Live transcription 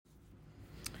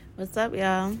What's up,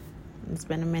 y'all? It's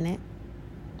been a minute.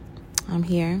 I'm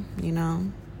here,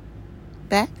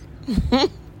 back. I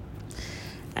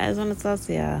just want to talk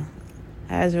to y'all.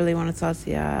 I just really want to talk to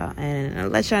y'all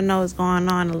and let y'all know what's going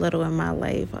on a little in my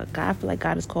life. I feel like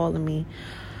God is calling me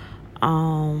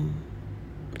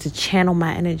to channel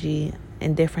my energy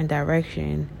in different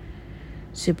direction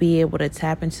to be able to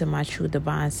tap into my true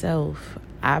divine self.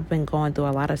 I've been going through a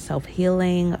lot of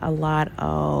self-healing, a lot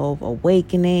of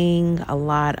awakening, a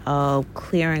lot of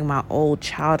clearing my old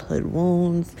childhood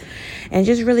wounds, and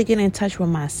just really getting in touch with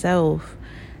myself.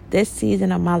 This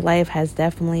season of my life has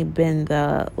definitely been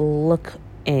the look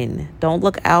in. Don't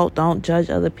look out. Don't judge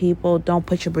other people. Don't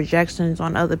put your projections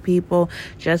on other people.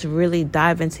 Just really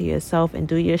dive into yourself and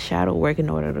do your shadow work in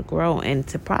order to grow and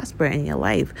to prosper in your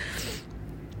life.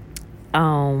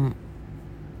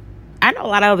 I know a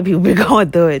lot of other people been going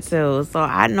through it too, so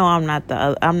I know I'm not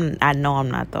the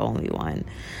only one.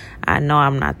 I know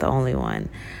I'm not the only one.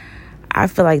 I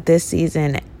feel like this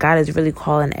season, God is really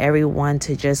calling everyone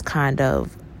to just kind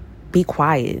of be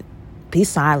quiet, be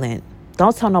silent.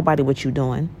 Don't tell nobody what you're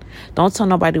doing. Don't tell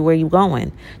nobody where you're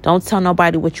going. Don't tell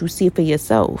nobody what you see for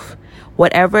yourself.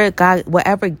 Whatever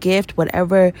gift,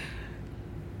 whatever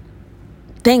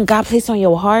thing God placed on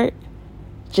your heart,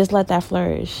 just let that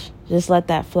flourish. Just let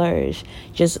that flourish.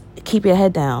 Just keep your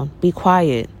head down. Be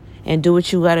quiet and do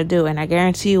what you got to do. And I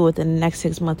guarantee you within the next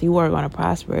 6 months, you are going to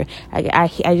prosper. I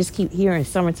just keep hearing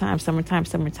summertime.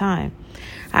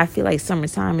 I feel like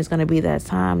summertime is going to be that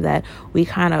time that we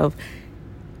kind of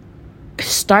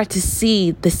start to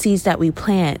see the seeds that we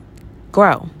plant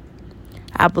grow.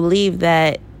 I believe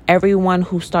that everyone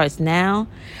who starts now,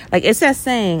 like it's that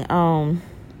saying, I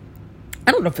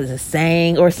don't know if it's a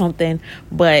saying or something,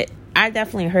 but I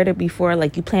definitely heard it before.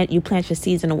 Like you plant your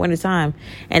seeds in the wintertime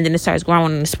and then it starts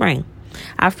growing in the spring.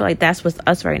 I feel like that's with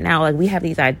us right now. Like we have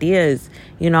these ideas,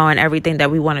 and everything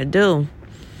that we want to do,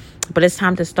 but it's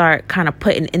time to start kind of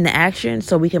putting in the action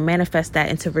so we can manifest that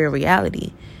into real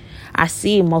reality. I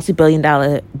see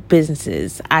multi-billion-dollar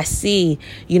businesses. I see,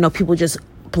 people just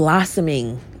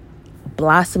blossoming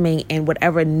in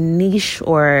whatever niche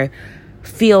or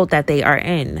field that they are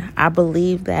in. I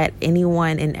believe that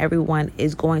anyone and everyone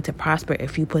is going to prosper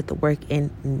if you put the work in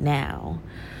now.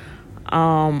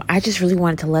 I just really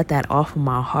wanted to let that off of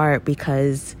my heart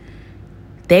because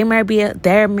I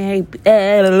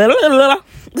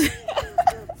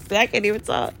can't even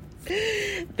talk.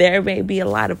 There may be a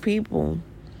lot of people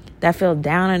that feel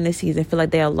down in this season, feel like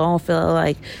they're alone, feel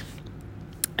like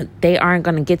they aren't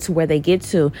going to get to where they get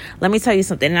to. Let me tell you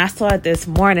something. And I saw it this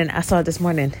morning.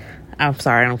 I'm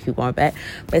sorry, I don't keep going back.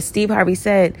 But Steve Harvey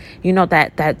said,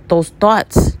 that those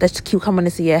thoughts that keep coming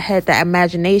into your head, that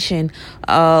imagination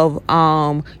of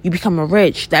you becoming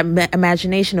rich, that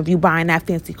imagination of you buying that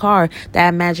fancy car, that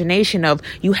imagination of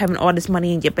you having all this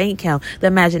money in your bank account, the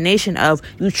imagination of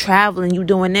you traveling, you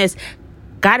doing this.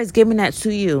 God is giving that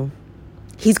to you.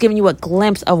 He's giving you a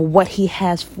glimpse of what he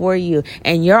has for you.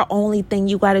 And your only thing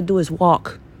you got to do is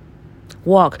walk.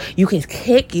 You can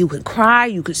kick, you can cry,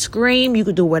 you can scream, you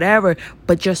can do whatever,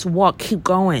 but just walk, keep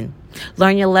going.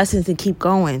 Learn your lessons and keep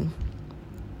going.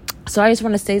 So I just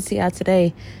want to say to y'all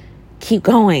today, keep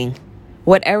going.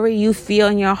 Whatever you feel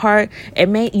in your heart,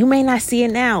 you may not see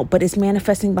it now, but it's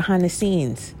manifesting behind the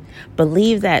scenes.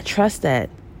 Believe that, trust that.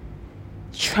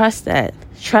 Trust that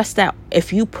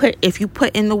if you put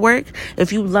in the work,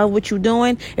 if you love what you're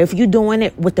doing, if you're doing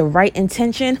it with the right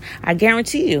intention, I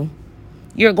guarantee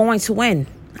you're going to win.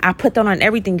 I put that on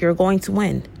everything. You're going to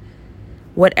win.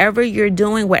 Whatever you're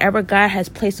doing, whatever God has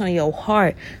placed on your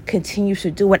heart, continue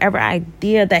to do. Whatever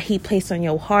idea that he placed on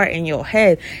your heart and your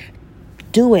head,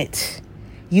 do it.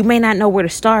 You may not know where to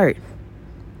start.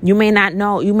 You may not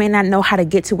know how to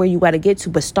get to where you got to get to,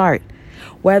 but start.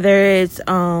 Whether it's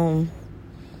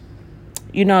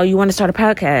you want to start a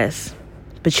podcast,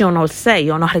 but you don't know what to say.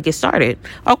 You don't know how to get started.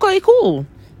 Okay, cool.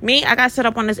 Me, I got set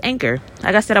up on this Anchor.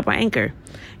 Anchor.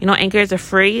 Anchor is a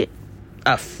free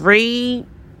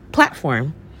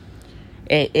platform.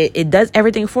 It does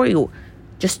everything for you.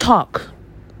 Just talk.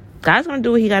 God's gonna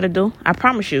do what he got to do. I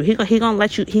promise you. He gonna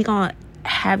let you. He gonna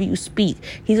have you speak.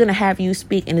 He's gonna have you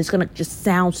speak, and it's gonna just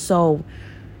sound so.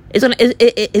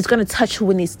 It's gonna touch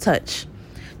who it needs to touch.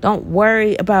 Don't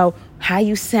worry about how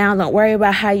you sound. Don't worry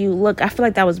about how you look. I feel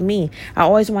like that was me. I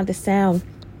always wanted to sound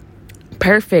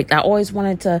perfect. I always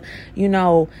wanted to,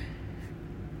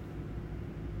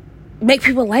 make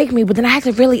people like me. But then I had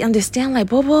to really understand, like,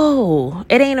 boo,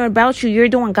 it ain't about you. You're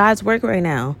doing God's work right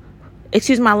now.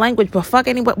 Excuse my language, but fuck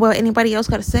what anybody else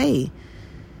got to say.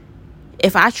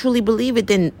 If I truly believe it,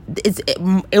 then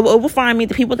it will find me.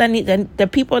 The people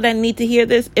that need to hear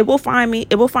this, it will find me.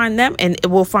 It will find them, and it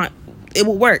will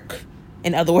work.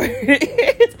 In other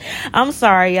words, I'm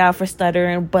sorry, y'all, for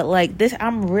stuttering, but like this,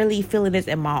 I'm really feeling this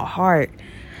in my heart.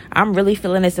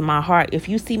 If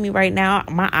you see me right now,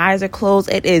 my eyes are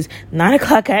closed. It is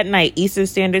 9:00 at night, Eastern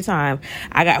Standard Time.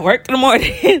 I got work in the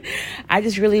morning. I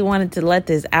just really wanted to let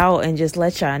this out and just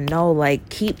let y'all know, like,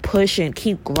 keep pushing,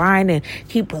 keep grinding,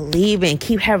 keep believing,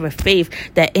 keep having faith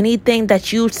that anything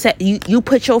that you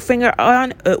put your finger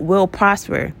on, it will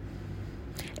prosper.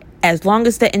 As long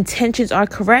as the intentions are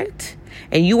correct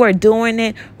and you are doing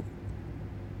it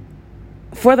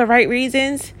for the right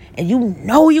reasons, and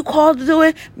you called to do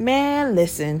it, man,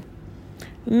 listen,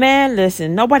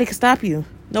 nobody can stop you.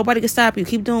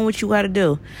 Keep doing what you got to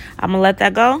do. I'm gonna let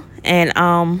that go, and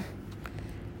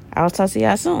I'll talk to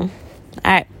y'all soon.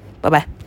 All right, bye-bye.